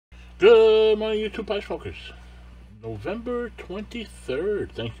Good morning, YouTube Pie Smokers. November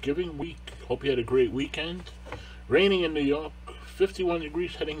 23rd, Thanksgiving week. Hope you had a great weekend. Raining in New York, 51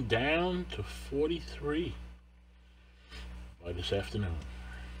 degrees, heading down to 43 by this afternoon.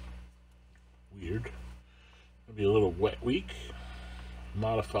 Weird. It'll be a little wet week.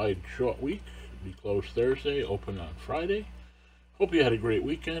 Modified short week. Be closed Thursday, open on Friday. Hope you had a great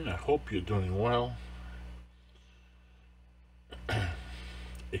weekend. I hope you're doing well.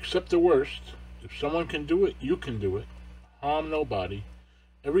 Accept the worst. If someone can do it, you can do it. Harm nobody.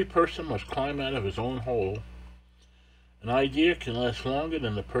 Every person must climb out of his own hole. An idea can last longer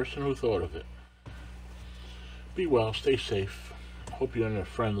than the person who thought of it. Be well, stay safe. Hope you're in a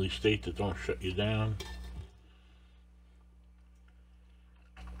friendly state that don't shut you down.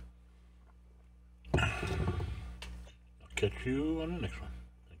 I'll catch you on the next one.